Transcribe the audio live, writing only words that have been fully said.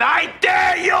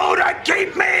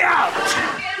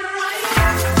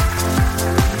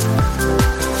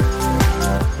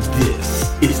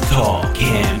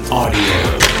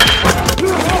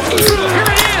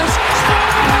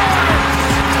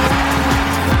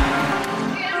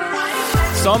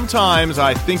Sometimes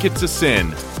I think it's a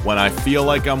sin when I feel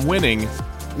like I'm winning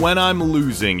when I'm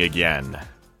losing again.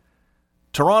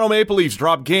 Toronto Maple Leafs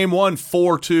dropped Game 1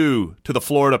 4-2 to the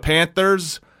Florida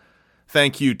Panthers.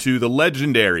 Thank you to the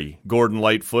legendary Gordon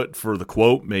Lightfoot for the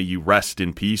quote, "May you rest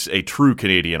in peace," a true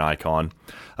Canadian icon.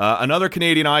 Another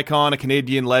Canadian icon, a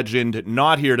Canadian legend,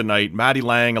 not here tonight. Matty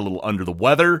Lang, a little under the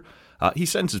weather. He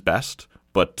sends his best,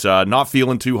 but not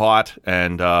feeling too hot.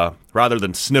 And rather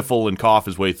than sniffle and cough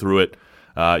his way through it,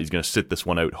 he's going to sit this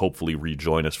one out, hopefully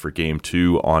rejoin us for Game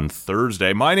 2 on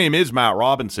Thursday. My name is Matt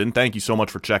Robinson. Thank you so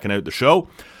much for checking out the show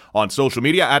on social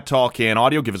media at Tall Can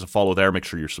Audio. Give us a follow there. Make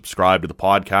sure you're subscribed to the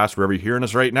podcast wherever you're hearing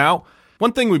us right now.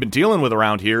 One thing we've been dealing with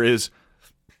around here is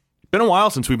it's been a while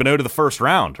since we've been out of the first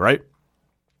round, right?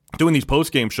 Doing these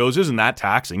post-game shows isn't that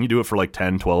taxing. You do it for like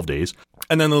 10, 12 days,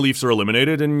 and then the Leafs are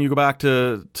eliminated and you go back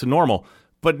to normal.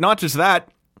 But not just that.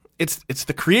 It's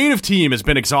the creative team has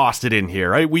been exhausted in here,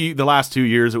 right? The last 2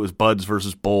 years it was Buds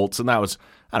versus Bolts, and that was,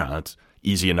 I don't know, it's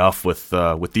easy enough with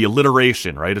the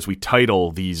alliteration, right? As we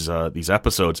title these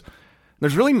episodes,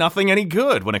 there's really nothing any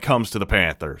good when it comes to the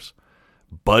Panthers.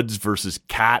 Buds versus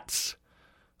Cats,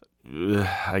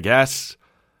 I guess.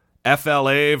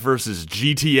 FLA versus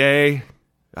GTA,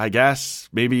 I guess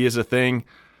maybe is a thing.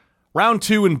 Round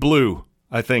 2 in blue,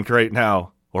 I think right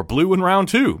now, or blue in round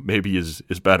 2 maybe is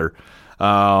better.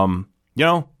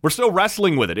 We're still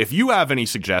wrestling with it. If you have any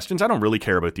suggestions, I don't really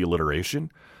care about the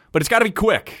alliteration, but it's got to be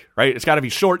quick, right? It's got to be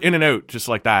short, in and out, just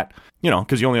like that,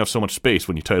 because you only have so much space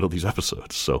when you title these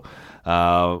episodes. So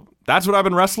that's what I've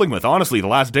been wrestling with. Honestly, the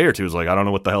last day or two is like, I don't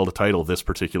know what the hell to title this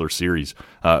particular series.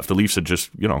 If the Leafs had just,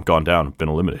 gone down and been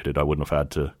eliminated, I wouldn't have had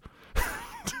to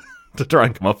to try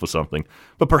and come up with something.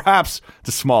 But perhaps it's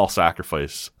a small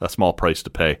sacrifice, a small price to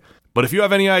pay. But if you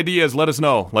have any ideas, let us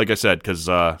know, like I said, because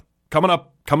coming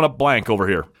up blank over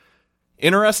here.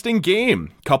 Interesting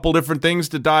game. Couple different things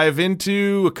to dive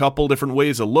into, a couple different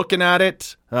ways of looking at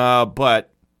it,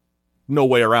 but no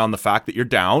way around the fact that you're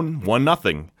down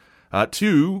 1-0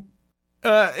 to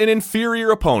an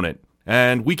inferior opponent.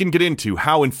 And we can get into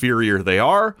how inferior they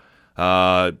are.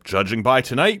 Judging by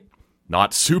tonight,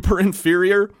 not super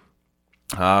inferior.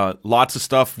 Lots of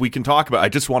stuff we can talk about. I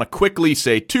just want to quickly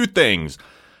say two things.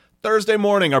 Thursday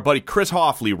morning, our buddy Chris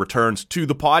Hoffley returns to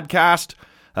the podcast.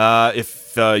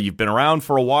 If you've been around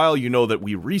for a while, you know that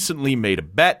we recently made a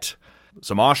bet.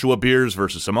 Some Oshawa beers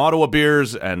versus some Ottawa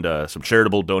beers and some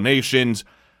charitable donations.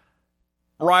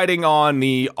 Riding on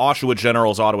the Oshawa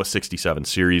Generals Ottawa 67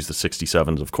 series. The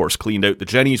 67s, of course, cleaned out the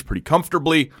Jennies pretty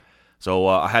comfortably. So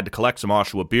I had to collect some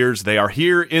Oshawa beers. They are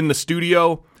here in the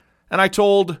studio. And I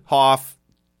told Hoff,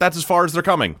 that's as far as they're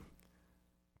coming.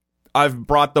 I've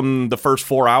brought them the first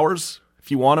 4 hours.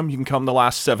 If you want them, you can come the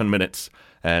last 7 minutes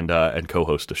and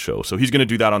co-host a show. So he's going to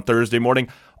do that on Thursday morning.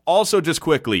 Also, just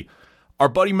quickly, our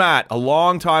buddy Matt, a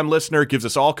longtime listener, gives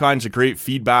us all kinds of great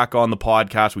feedback on the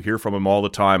podcast. We hear from him all the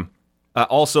time.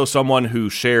 Also, someone who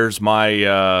shares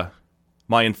my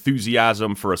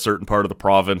enthusiasm for a certain part of the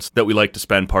province that we like to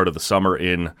spend part of the summer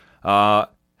in,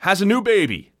 has a new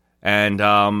baby. And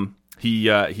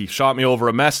he shot me over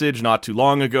a message not too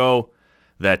long ago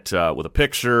that with a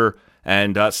picture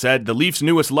and said the Leafs'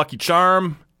 newest Lucky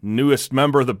Charm, newest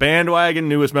member of the bandwagon,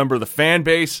 newest member of the fan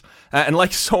base, and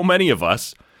like so many of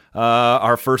us,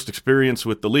 our first experience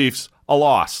with the Leafs, a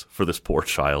loss for this poor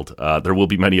child. There will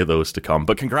be many of those to come,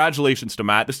 but congratulations to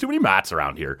Matt. There's too many Matts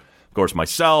around here. Of course,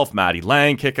 myself, Matty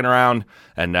Lang kicking around,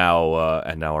 and now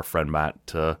our friend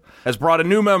Matt has brought a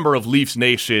new member of Leafs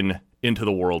Nation into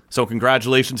the world. So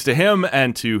congratulations to him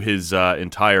and to his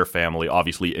entire family.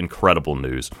 Obviously, incredible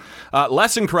news.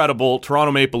 Less incredible,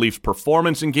 Toronto Maple Leafs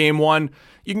performance in Game 1.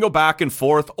 You can go back and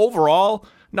forth. Overall,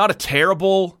 not a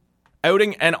terrible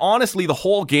outing. And honestly, the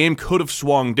whole game could have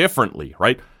swung differently,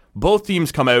 right? Both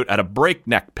teams come out at a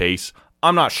breakneck pace.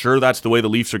 I'm not sure that's the way the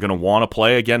Leafs are going to want to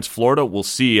play against Florida. We'll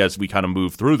see as we kind of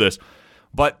move through this.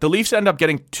 But the Leafs end up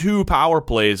getting 2 power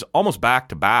plays almost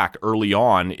back-to-back early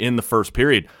on in the first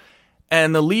period.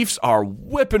 And the Leafs are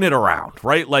whipping it around,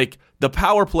 right? Like the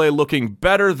power play looking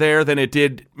better there than it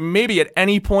did maybe at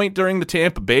any point during the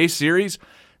Tampa Bay series.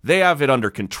 They have it under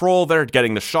control. They're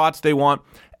getting the shots they want,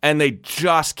 and they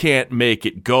just can't make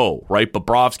it go, right?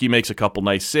 Bobrovsky makes a couple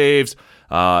nice saves.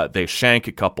 They shank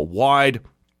a couple wide.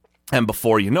 And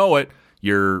before you know it,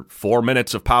 your 4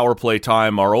 minutes of power play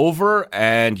time are over,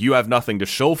 and you have nothing to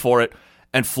show for it.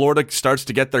 And Florida starts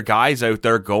to get their guys out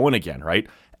there going again, right?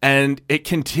 And it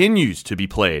continues to be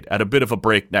played at a bit of a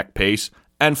breakneck pace.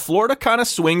 And Florida kind of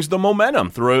swings the momentum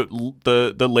throughout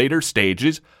the later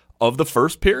stages of the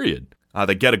first period.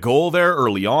 They get a goal there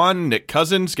early on. Nick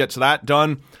Cousins gets that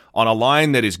done on a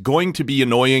line that is going to be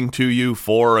annoying to you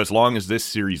for as long as this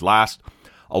series lasts,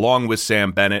 along with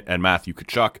Sam Bennett and Matthew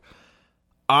Tkachuk.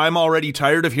 I'm already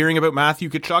tired of hearing about Matthew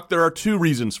Tkachuk. There are two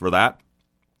reasons for that.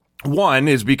 One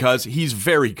is because he's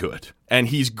very good, and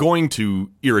he's going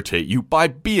to irritate you by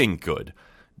being good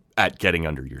at getting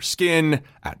under your skin,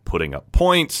 at putting up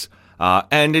points,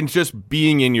 and in just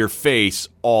being in your face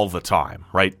all the time,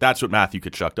 right? That's what Matthew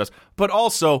Tkachuk does. But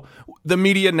also, the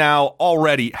media now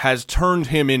already has turned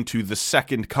him into the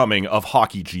second coming of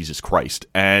hockey Jesus Christ,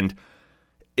 and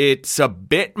it's a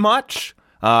bit much.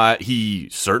 He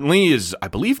certainly is, I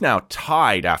believe, now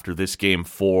tied after this game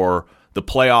for the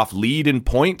playoff lead in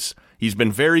points. He's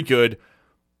been very good,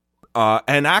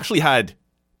 and actually had,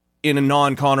 in a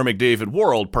non-Connor McDavid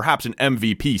world, perhaps an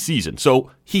MVP season.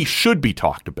 So he should be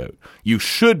talked about. You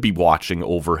should be watching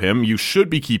over him. You should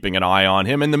be keeping an eye on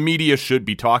him, and the media should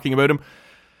be talking about him.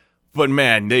 But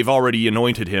man, they've already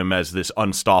anointed him as this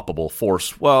unstoppable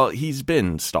force. Well, he's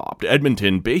been stopped.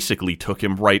 Edmonton basically took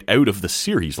him right out of the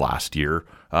series last year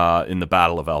in the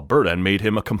Battle of Alberta and made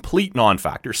him a complete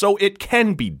non-factor. So it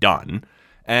can be done.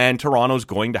 And Toronto's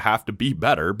going to have to be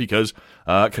better because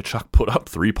Tkachuk put up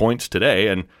 3 points today,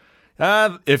 and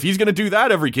if he's going to do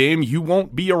that every game, you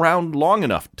won't be around long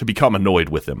enough to become annoyed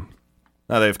with him.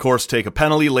 Now, they, of course, take a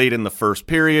penalty late in the first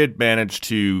period, manage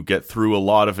to get through a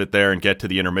lot of it there and get to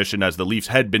the intermission, as the Leafs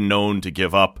had been known to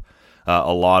give up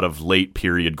a lot of late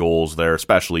period goals there,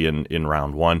 especially in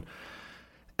round one.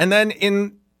 And then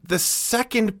in the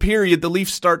second period, the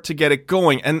Leafs start to get it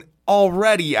going. And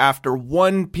already after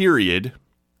one period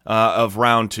of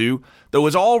round two, there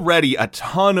was already a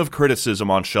ton of criticism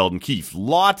on Sheldon Keefe.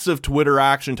 Lots of Twitter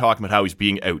action talking about how he's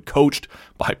being outcoached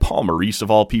by Paul Maurice,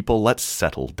 of all people. Let's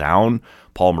settle down.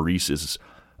 Paul Maurice is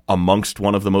amongst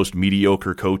one of the most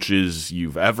mediocre coaches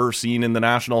you've ever seen in the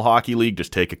National Hockey League.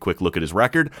 Just take a quick look at his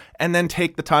record and then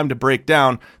take the time to break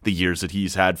down the years that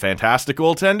he's had fantastic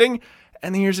goaltending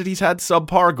and the years that he's had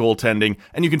subpar goaltending,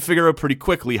 and you can figure out pretty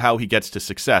quickly how he gets to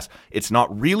success. It's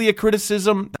not really a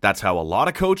criticism. That's how a lot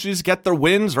of coaches get their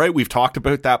wins, right? We've talked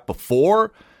about that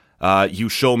before. You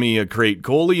show me a great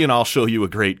goalie and I'll show you a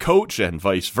great coach, and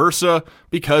vice versa,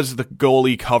 because the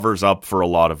goalie covers up for a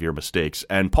lot of your mistakes.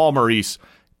 And Paul Maurice,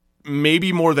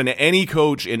 maybe more than any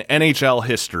coach in NHL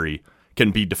history,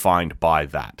 can be defined by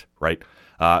that, right?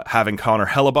 Having Connor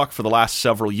Hellebuck for the last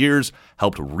several years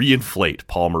helped reinflate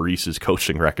Paul Maurice's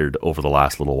coaching record over the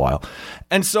last little while.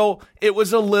 And so it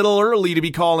was a little early to be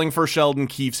calling for Sheldon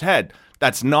Keefe's head.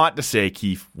 That's not to say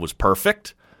Keefe was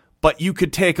perfect, but you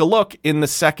could take a look in the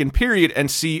second period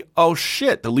and see, oh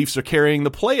shit, the Leafs are carrying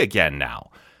the play again now.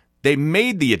 They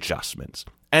made the adjustments,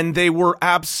 and they were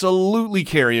absolutely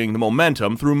carrying the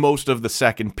momentum through most of the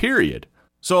second period.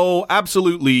 So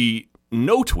absolutely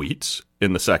no tweets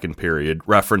in the second period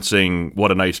referencing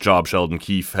what a nice job Sheldon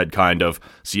Keefe had kind of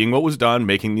seeing what was done,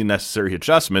 making the necessary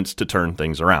adjustments to turn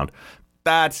things around.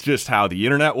 That's just how the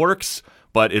internet works,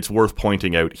 but it's worth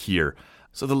pointing out here.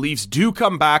 So the Leafs do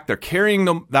come back. They're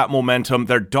carrying that momentum.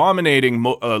 They're dominating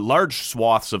large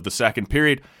swaths of the second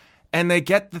period, and they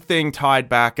get the thing tied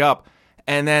back up.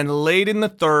 And then late in the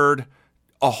third,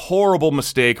 a horrible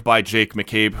mistake by Jake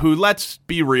McCabe, who, let's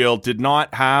be real, did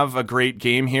not have a great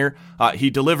game here.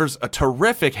 He delivers a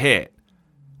terrific hit,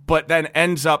 but then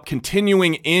ends up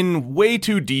continuing in way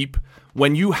too deep.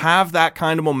 When you have that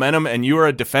kind of momentum and you're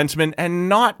a defenseman and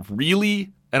not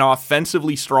really an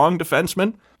offensively strong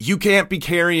defenseman, you can't be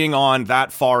carrying on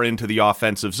that far into the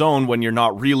offensive zone when you're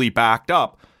not really backed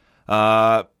up,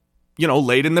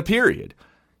 late in the period.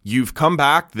 You've come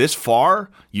back this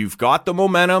far. You've got the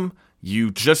momentum.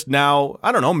 You just now,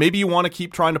 I don't know, maybe you want to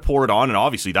keep trying to pour it on, and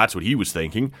obviously that's what he was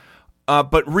thinking.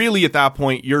 But really at that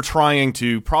point, you're trying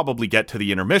to probably get to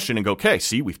the intermission and go, okay,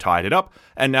 see, we've tied it up,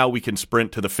 and now we can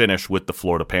sprint to the finish with the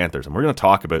Florida Panthers. And we're going to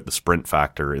talk about the sprint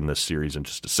factor in this series in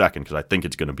just a second, because I think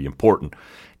it's going to be important.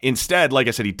 Instead, like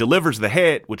I said, he delivers the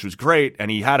hit, which was great,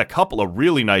 and he had a couple of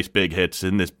really nice big hits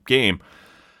in this game.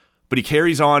 But he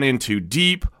carries on into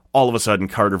deep. All of a sudden,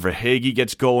 Carter Verhaeghe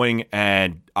gets going,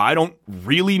 and I don't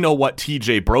really know what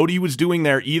TJ Brody was doing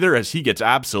there either, as he gets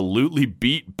absolutely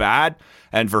beat bad,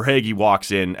 and Verhaeghe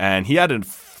walks in, and he had a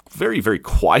very, very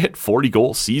quiet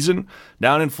 40-goal season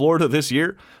down in Florida this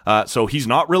year, so he's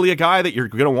not really a guy that you're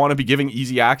going to want to be giving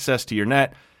easy access to your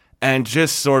net, and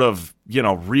just sort of,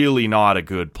 really not a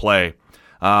good play.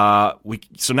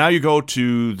 So now you go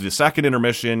to the second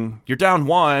intermission, you're down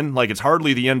one, like it's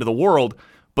hardly the end of the world,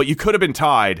 but you could have been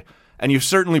tied, and you've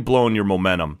certainly blown your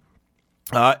momentum.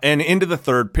 And into the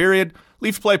third period,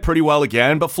 Leafs play pretty well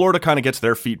again, but Florida kind of gets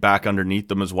their feet back underneath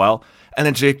them as well. And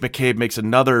then Jake McCabe makes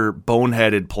another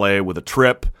boneheaded play with a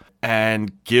trip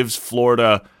and gives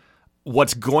Florida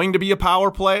what's going to be a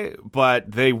power play,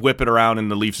 but they whip it around in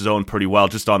the Leafs zone pretty well,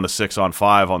 just on the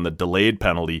 6-on-5 on the delayed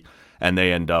penalty, and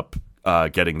they end up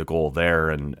getting the goal there,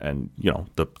 and you know,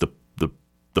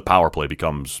 the power play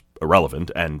becomes irrelevant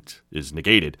and is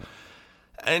negated.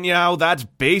 And, you know, that's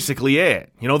basically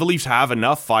it. You know, the Leafs have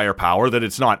enough firepower that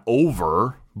it's not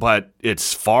over, but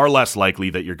it's far less likely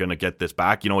that you're going to get this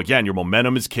back. You know, again, your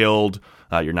momentum is killed.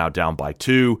 You're now down by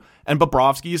 2, and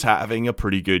Bobrovsky is having a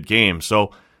pretty good game.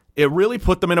 So it really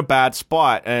put them in a bad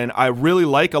spot, and I really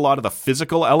like a lot of the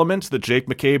physical elements that Jake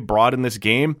McCabe brought in this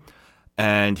game,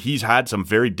 and he's had some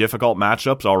very difficult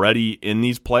matchups already in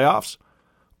these playoffs,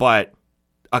 but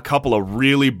a couple of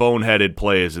really boneheaded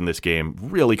plays in this game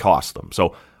really cost them.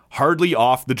 So hardly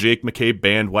off the Jake McCabe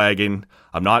bandwagon.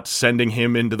 I'm not sending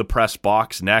him into the press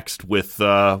box next with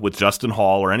Justin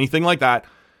Hall or anything like that.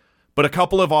 But a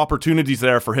couple of opportunities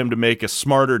there for him to make a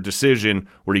smarter decision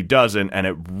where he doesn't, and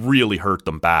it really hurt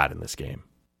them bad in this game.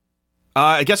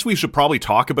 I guess we should probably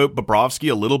talk about Bobrovsky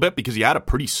a little bit because he had a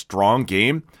pretty strong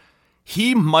game.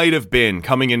 He might have been,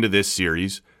 coming into this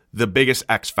series, the biggest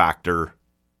X factor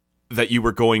that you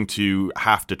were going to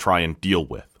have to try and deal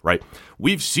with, right?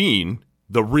 We've seen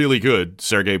the really good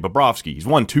Sergei Bobrovsky. He's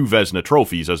won 2 Vezina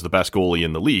trophies as the best goalie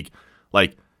in the league.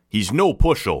 Like, he's no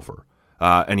pushover.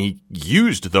 And he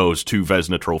used those 2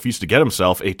 Vezina trophies to get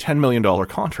himself a $10 million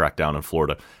contract down in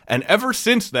Florida. And ever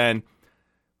since then,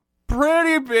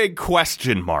 pretty big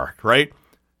question mark, right?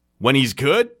 When he's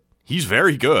good, he's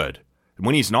very good. And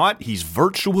when he's not, he's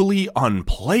virtually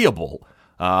unplayable,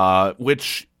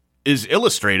 which is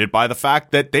illustrated by the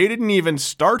fact that they didn't even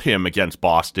start him against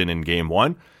Boston in Game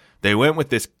 1. They went with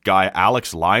this guy,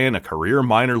 Alex Lyon, a career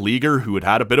minor leaguer who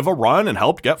had a bit of a run and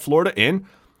helped get Florida in.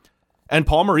 And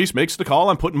Paul Maurice makes the call,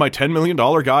 I'm putting my $10 million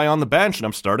guy on the bench, and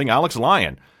I'm starting Alex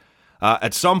Lyon.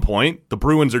 At some point, the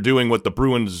Bruins are doing what the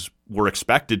Bruins were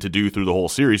expected to do through the whole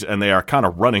series, and they are kind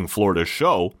of running Florida's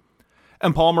show.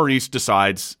 And Paul Maurice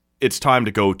decides it's time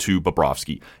to go to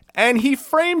Bobrovsky. And he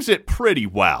frames it pretty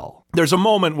well. There's a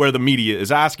moment where the media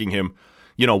is asking him,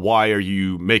 you know, why are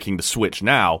you making the switch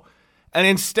now? And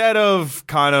instead of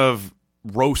kind of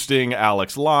roasting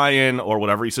Alex Lyon or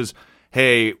whatever, he says,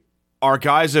 hey, our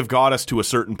guys have got us to a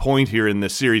certain point here in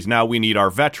this series. Now we need our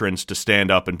veterans to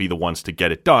stand up and be the ones to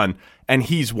get it done. And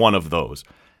he's one of those.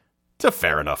 It's a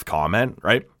fair enough comment,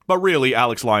 right? But really,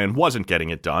 Alex Lyon wasn't getting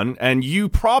it done. And you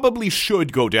probably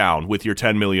should go down with your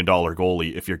 $10 million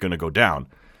goalie if you're going to go down.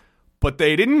 But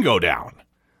they didn't go down.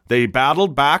 They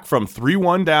battled back from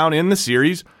 3-1 down in the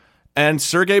series. And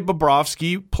Sergei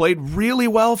Bobrovsky played really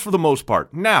well for the most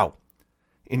part. Now,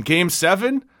 in Game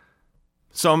 7,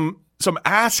 some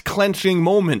ass-clenching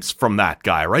moments from that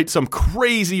guy, right? Some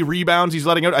crazy rebounds he's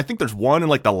letting out. I think there's one in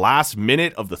like the last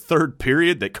minute of the third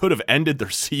period that could have ended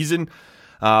their season.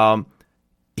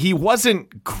 He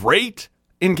wasn't great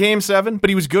in Game 7, but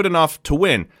he was good enough to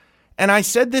win. And I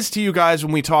said this to you guys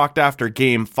when we talked after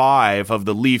Game 5 of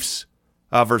the Leafs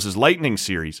versus Lightning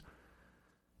series.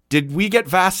 Did we get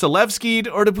Vasilevski'd,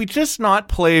 or did we just not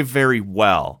play very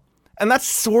well? And that's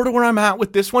sort of where I'm at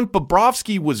with this one.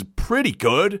 Bobrovsky was pretty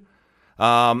good.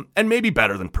 And maybe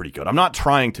better than pretty good. I'm not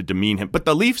trying to demean him, but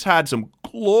the Leafs had some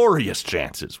glorious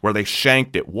chances where they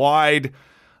shanked it wide,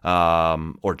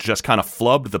 or just kind of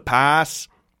flubbed the pass.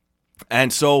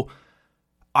 And so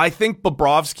I think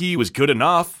Bobrovsky was good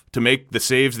enough to make the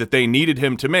saves that they needed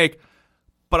him to make,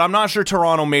 but I'm not sure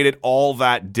Toronto made it all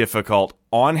that difficult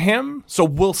on him. So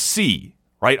we'll see.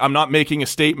 Right? I'm not making a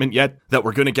statement yet that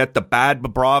we're going to get the bad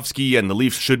Bobrovsky and the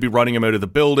Leafs should be running him out of the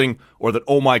building, or that,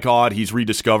 oh my God, he's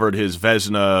rediscovered his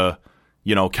Vezina,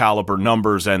 caliber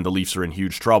numbers and the Leafs are in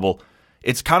huge trouble.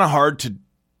 It's kind of hard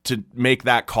to make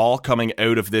that call coming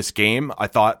out of this game. I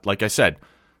thought, like I said,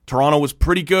 Toronto was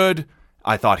pretty good.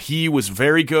 I thought he was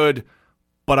very good,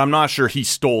 but I'm not sure he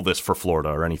stole this for Florida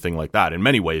or anything like that. In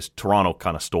many ways, Toronto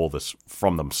kind of stole this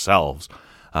from themselves.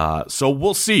 So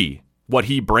we'll see what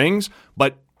he brings,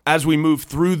 but as we move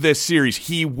through this series,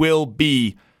 he will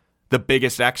be the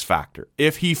biggest X factor.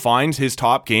 If he finds his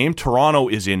top game, Toronto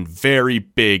is in very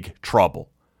big trouble.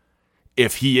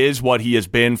 If he is what he has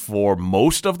been for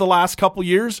most of the last couple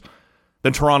years,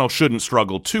 then Toronto shouldn't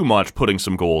struggle too much putting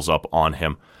some goals up on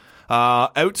him.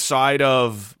 Outside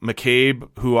of McCabe,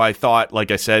 who I thought,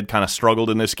 like I said, kind of struggled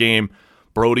in this game,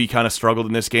 Brody kind of struggled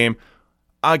in this game,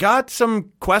 I got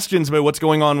some questions about what's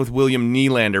going on with William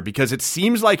Nylander, because it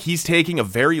seems like he's taking a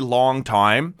very long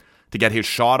time to get his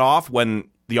shot off when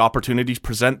the opportunities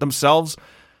present themselves.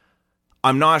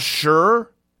 I'm not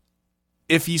sure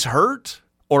if he's hurt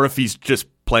or if he's just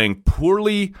playing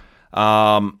poorly.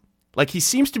 He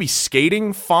seems to be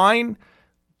skating fine.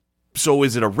 So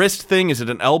is it a wrist thing? Is it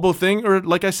an elbow thing? Or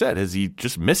like I said, is he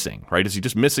just missing, right? Is he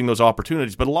just missing those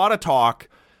opportunities? But a lot of talk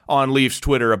on Leafs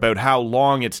Twitter about how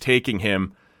long it's taking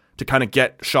him to kind of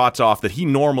get shots off that he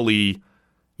normally,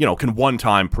 can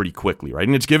one-time pretty quickly, right?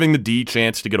 And it's giving the D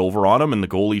chance to get over on him and the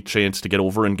goalie chance to get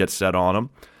over and get set on him.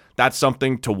 That's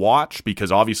something to watch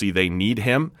because obviously they need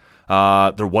him.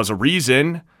 There was a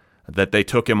reason that they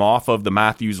took him off of the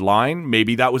Matthews line.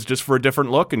 Maybe that was just for a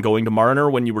different look and going to Marner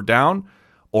when you were down.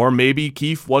 Or maybe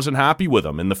Keefe wasn't happy with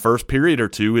him. In the first period or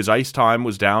two, his ice time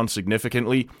was down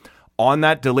significantly. On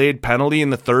that delayed penalty in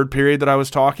the third period that I was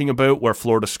talking about, where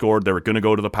Florida scored, they were going to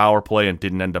go to the power play and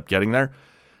didn't end up getting there.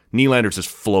 Nylander's just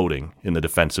floating in the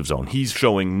defensive zone. He's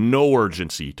showing no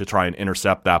urgency to try and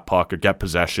intercept that puck or get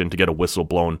possession, to get a whistle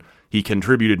blown. He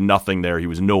contributed nothing there. He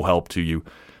was no help to you.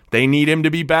 They need him to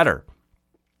be better.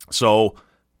 So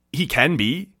he can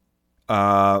be.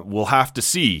 We'll have to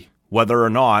see whether or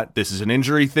not this is an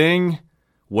injury thing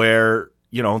where,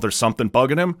 there's something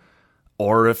bugging him,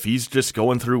 or if he's just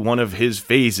going through one of his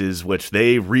phases, which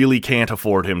they really can't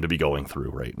afford him to be going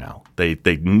through right now. They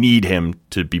need him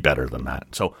to be better than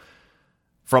that. So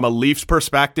from a Leafs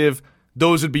perspective,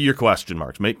 those would be your question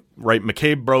marks. Right,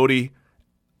 McCabe Brodie,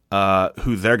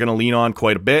 who they're going to lean on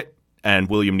quite a bit, and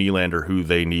William Nylander, who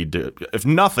they need to, if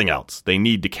nothing else, they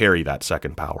need to carry that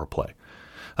second power play.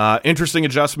 Interesting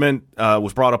adjustment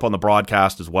was brought up on the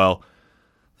broadcast as well,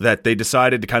 that they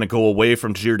decided to kind of go away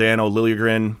from Giordano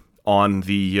Liljegren on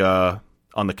the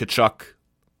Tkachuk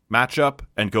matchup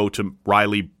and go to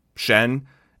Riley Shen.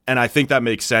 And I think that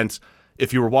makes sense.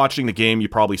 If you were watching the game, you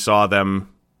probably saw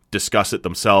them discuss it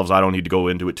themselves. I don't need to go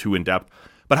into it too in depth.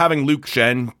 But having Luke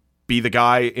Shen be the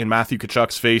guy in Matthew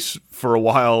Tkachuk's face for a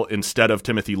while instead of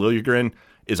Timothy Liljegren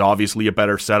is obviously a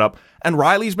better setup. And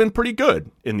Riley's been pretty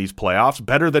good in these playoffs,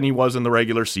 better than he was in the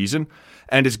regular season,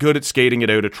 and is good at skating it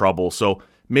out of trouble. So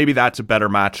maybe that's a better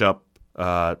matchup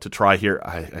to try here.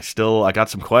 I got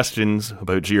some questions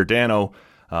about Giordano.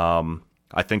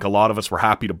 I think a lot of us were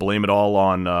happy to blame it all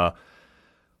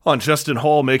on Justin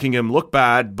Hall making him look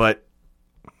bad, but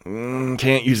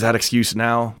can't use that excuse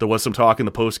now. There was some talk in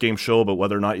the post-game show about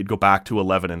whether or not you'd go back to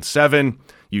 11-7,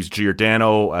 use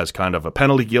Giordano as kind of a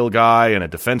penalty kill guy and a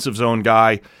defensive zone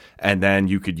guy, and then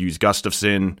you could use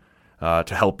Gustafsson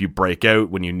to help you break out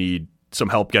when you need some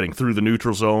help getting through the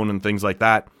neutral zone and things like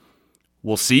that.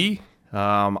 We'll see.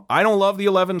 I don't love the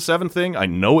 11-7 thing. I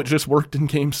know it just worked in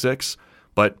Game 6,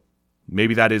 but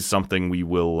maybe that is something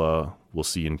we'll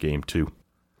see in Game 2.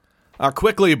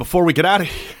 Quickly, before we get out of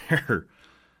here,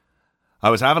 I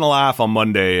was having a laugh on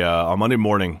Monday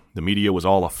morning. The media was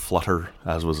all aflutter,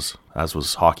 as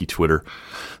was hockey Twitter,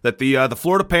 that the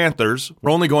Florida Panthers were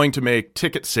only going to make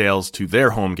ticket sales to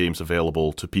their home games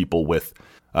available to people with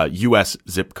U.S.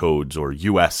 zip codes or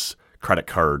U.S. credit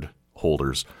card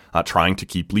holders, trying to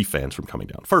keep Leaf fans from coming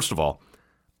down. First of all,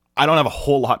 I don't have a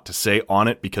whole lot to say on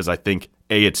it because I think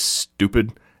A, it's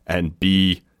stupid, and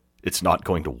B, it's not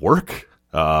going to work.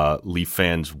 Leaf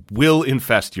fans will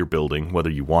infest your building, whether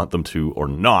you want them to or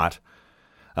not.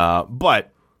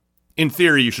 But in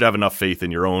theory, you should have enough faith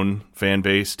in your own fan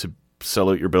base to sell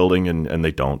out your building, and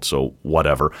they don't, so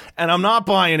whatever. And I'm not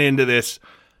buying into this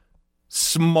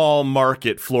small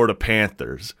market Florida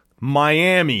Panthers.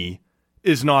 Miami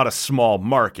is not a small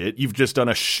market. You've just done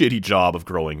a shitty job of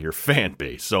growing your fan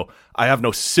base. So I have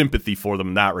no sympathy for them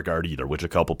in that regard either, which a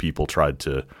couple people tried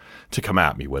to come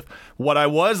at me with. What I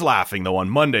was laughing, though, on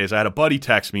Monday is I had a buddy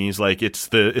text me. He's like, it's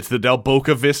the Del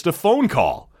Boca Vista phone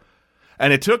call.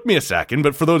 And it took me a second,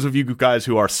 but for those of you guys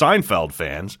who are Seinfeld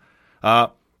fans,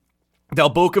 Del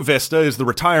Boca Vista is the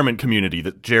retirement community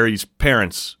that Jerry's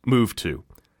parents moved to.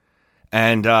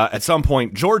 And at some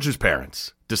point, George's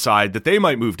parents decide that they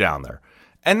might move down there.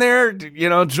 And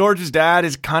George's dad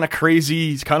is kind of crazy.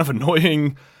 He's kind of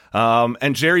annoying.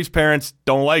 And Jerry's parents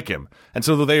don't like him. And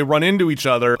so they run into each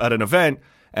other at an event,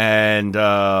 and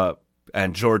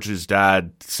George's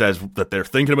dad says that they're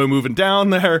thinking about moving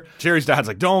down there. Jerry's dad's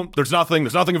like, there's nothing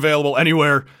available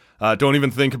anywhere. Don't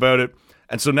even think about it.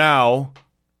 And so now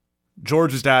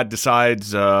George's dad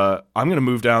decides, I'm going to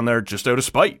move down there just out of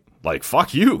spite. Like,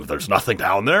 fuck you. There's nothing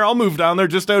down there. I'll move down there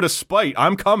just out of spite.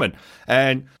 I'm coming.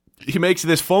 And he makes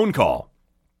this phone call.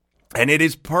 And it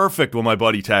is perfect when my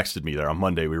buddy texted me there on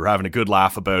Monday. We were having a good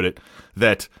laugh about it.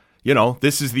 That,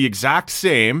 this is the exact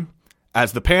same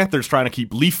as the Panthers trying to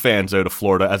keep Leaf fans out of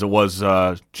Florida as it was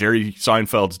Jerry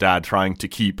Seinfeld's dad trying to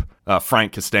keep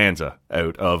Frank Costanza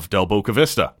out of Del Boca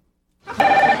Vista.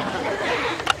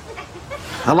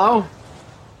 Hello?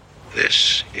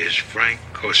 This is Frank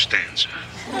Costanza.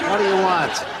 What do you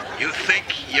want? You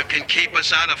think you can keep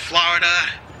us out of Florida?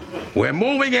 We're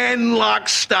moving in lock,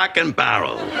 stock, and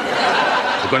barrel.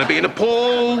 We're going to be in the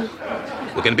pool.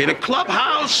 We're going to be in the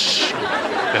clubhouse.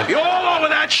 We're going to be all over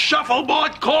that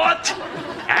shuffleboard court.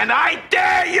 And I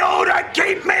dare you to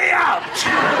keep me out.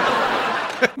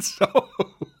 So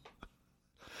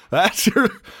that's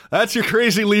your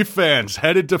crazy Leaf fans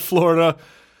headed to Florida.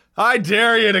 I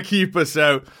dare you to keep us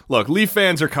out. Look, Leaf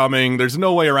fans are coming. There's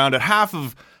no way around it. Half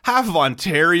of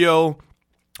Ontario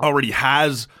already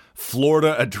has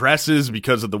Florida addresses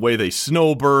because of the way they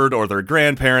snowbird, or their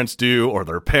grandparents do, or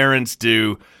their parents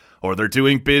do, or they're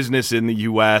doing business in the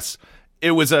U.S.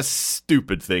 It was a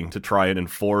stupid thing to try and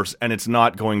enforce, and it's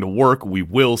not going to work. We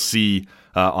will see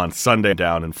on Sunday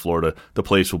down in Florida. The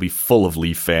place will be full of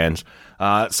Leaf fans.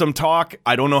 Some talk,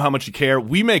 I don't know how much you care.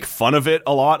 We make fun of it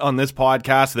a lot on this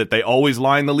podcast, that they always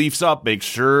line the Leafs up, make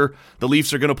sure the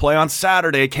Leafs are going to play on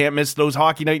Saturday. Can't miss those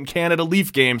Hockey Night in Canada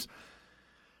Leaf games.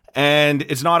 And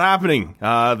it's not happening.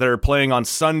 They're playing on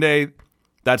Sunday.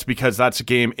 That's because that's a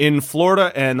game in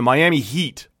Florida, and the Miami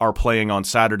Heat are playing on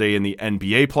Saturday in the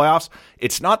NBA playoffs.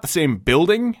 It's not the same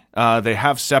building. They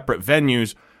have separate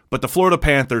venues, but the Florida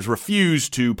Panthers refuse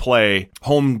to play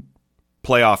home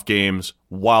playoff games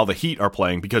while the Heat are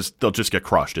playing because they'll just get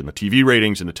crushed in the TV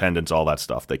ratings and attendance, all that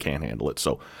stuff. They can't handle it,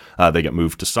 so they get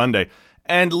moved to Sunday.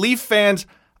 And Leaf fans,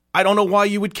 I don't know why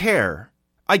you would care.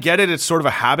 I get it. It's sort of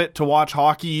a habit to watch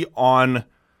hockey on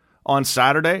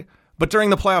Saturday. But during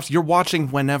the playoffs, you're watching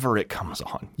whenever it comes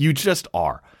on. You just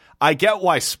are. I get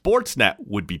why Sportsnet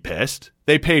would be pissed.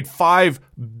 They paid $5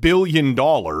 billion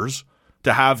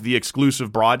to have the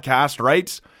exclusive broadcast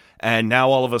rights. And now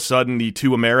all of a sudden, the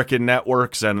two American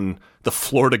networks and the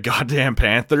Florida goddamn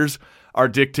Panthers are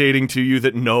dictating to you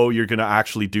that, no, you're going to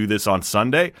actually do this on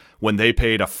Sunday when they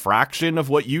paid a fraction of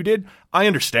what you did. I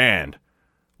understand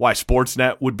why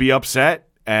Sportsnet would be upset,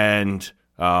 and,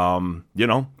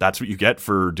 that's what you get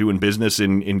for doing business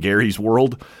in Gary's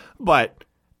world. But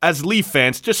as Leaf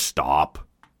fans, just stop.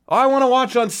 I want to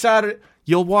watch on Saturday.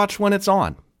 You'll watch when it's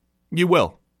on. You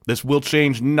will. This will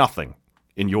change nothing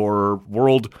in your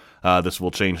world. This will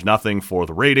change nothing for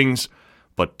the ratings.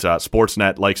 But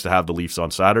Sportsnet likes to have the Leafs on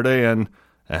Saturday, and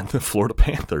the Florida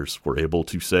Panthers were able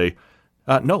to say,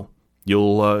 no.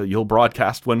 You'll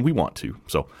broadcast when we want to.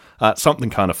 So something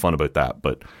kind of fun about that,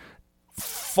 but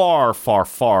far, far,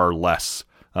 far less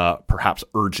perhaps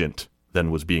urgent than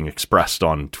was being expressed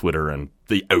on Twitter, and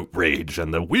the outrage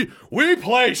and the we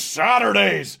play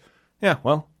Saturdays. Yeah,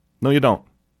 well, no, you don't.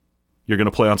 You're going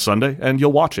to play on Sunday, and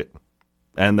you'll watch it.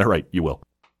 And they're right, you will.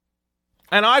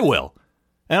 And I will.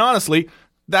 And honestly,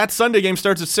 that Sunday game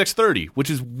starts at 6:30, which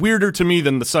is weirder to me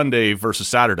than the Sunday versus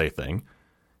Saturday thing.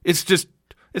 It's just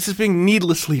being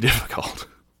needlessly difficult.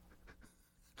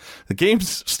 The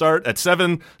games start at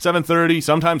 7:30,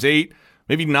 sometimes 8,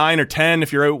 maybe 9 or 10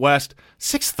 if you're out west.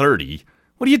 6:30?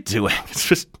 What are you doing? It's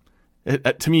just,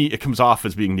 to me, it comes off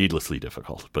as being needlessly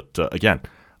difficult. But again,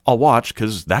 I'll watch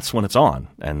because that's when it's on,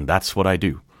 and that's what I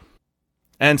do.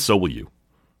 And so will you.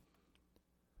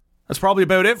 That's probably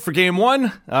about it for game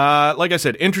one. Like I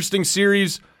said, interesting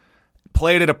series.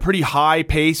 Played at a pretty high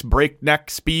pace, breakneck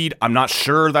speed. I'm not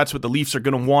sure that's what the Leafs are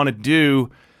going to want to do.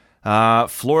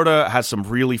 Florida has some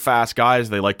really fast guys.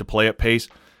 They like to play at pace.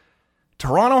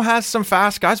 Toronto has some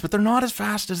fast guys, but they're not as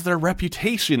fast as their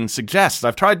reputation suggests.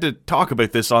 I've tried to talk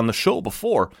about this on the show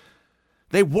before.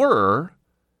 They were,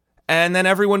 and then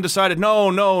everyone decided,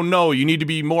 no, you need to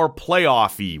be more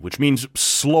playoff-y, which means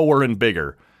slower and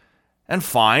bigger. And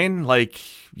fine,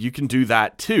 you can do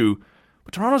that too.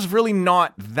 But Toronto's really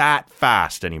not that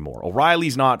fast anymore.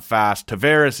 O'Reilly's not fast.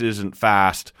 Tavares isn't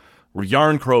fast.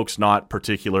 Yarncroke's not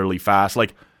particularly fast.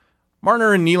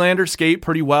 Marner and Nylander skate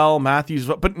pretty well. Matthews,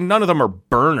 but none of them are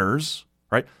burners,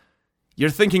 right? You're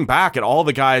thinking back at all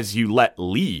the guys you let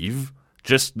leave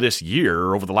just this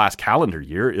year, over the last calendar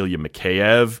year. Ilya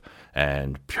Mikheyev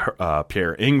and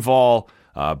Pierre Engvall.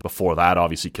 Before that,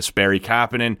 obviously, Kasperi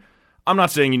Kapanen. I'm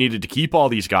not saying you needed to keep all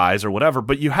these guys or whatever,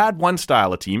 but you had one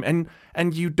style of team,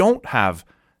 and you don't have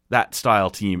that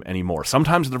style team anymore.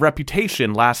 Sometimes the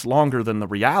reputation lasts longer than the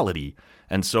reality.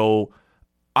 And so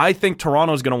I think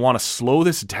Toronto's going to want to slow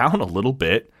this down a little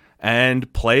bit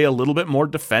and play a little bit more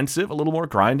defensive, a little more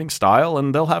grinding style,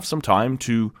 and they'll have some time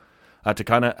to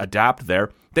kind of adapt there.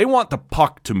 They want the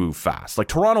puck to move fast.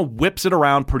 Toronto whips it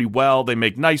around pretty well. They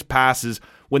make nice passes.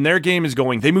 When their game is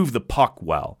going, they move the puck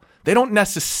well. They don't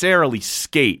necessarily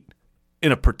skate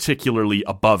in a particularly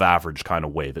above average kind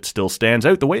of way that still stands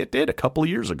out the way it did a couple of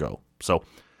years ago. So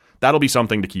that'll be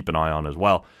something to keep an eye on as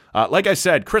well. Like I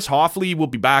said, Chris Hoffley will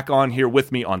be back on here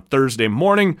with me on Thursday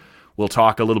morning. We'll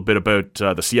talk a little bit about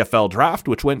the CFL draft,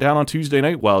 which went down on Tuesday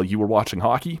night while you were watching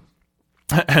hockey.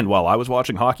 And while I was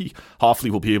watching hockey, Hoffley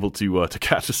will be able to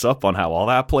catch us up on how all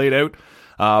that played out.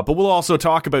 But we'll also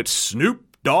talk about Snoop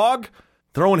Dogg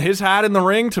throwing his hat in the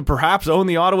ring to perhaps own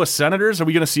the Ottawa Senators. Are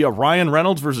we going to see a Ryan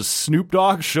Reynolds versus Snoop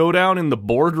Dogg showdown in the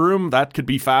boardroom? That could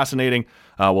be fascinating.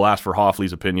 We'll ask for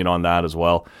Hoffley's opinion on that as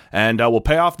well. And we'll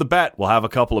pay off the bet. We'll have a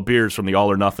couple of beers from the All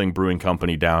or Nothing Brewing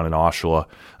Company down in Oshawa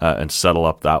and settle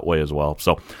up that way as well.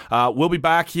 So we'll be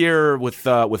back here with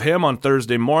him on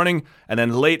Thursday morning. And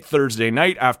then late Thursday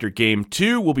night after Game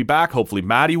 2, we'll be back. Hopefully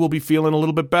Maddie will be feeling a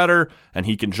little bit better and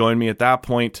he can join me at that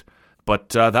point. But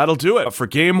that'll do it for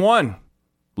Game 1.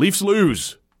 Leafs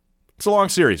lose. It's a long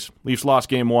series. Leafs lost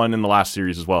Game 1 in the last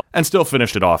series as well and still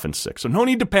finished it off in 6. So no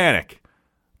need to panic.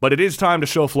 But it is time to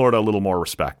show Florida a little more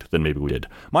respect than maybe we did.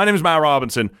 My name is Matt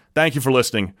Robinson. Thank you for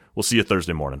listening. We'll see you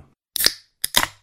Thursday morning.